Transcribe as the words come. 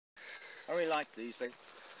I really like these. They,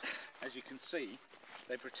 as you can see,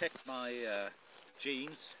 they protect my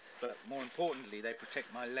jeans, but more importantly they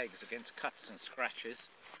protect my legs against cuts and scratches.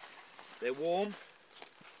 They're warm,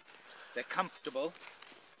 they're comfortable,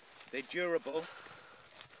 they're durable,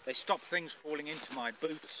 they stop things falling into my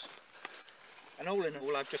boots, and all in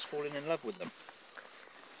all I've just fallen in love with them.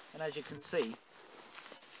 And as you can see,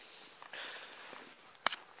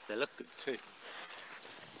 they look good too.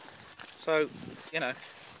 So, you know,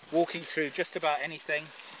 walking through just about anything,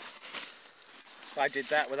 if I did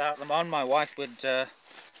that without them on, my wife would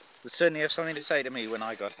certainly have something to say to me when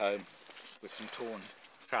I got home with some torn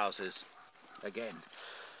trousers again.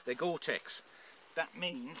 They're GORE-TEX. That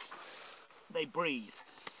means they breathe.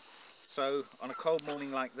 So on a cold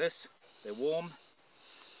morning like this, they're warm,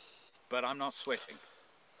 but I'm not sweating,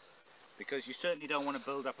 because you certainly don't want to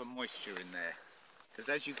build up a moisture in there, because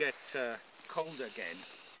as you get colder again,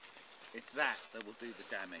 it's that will do the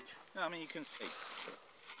damage. I mean, you can see.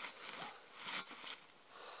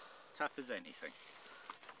 Tough as anything.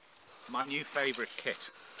 My new favourite kit.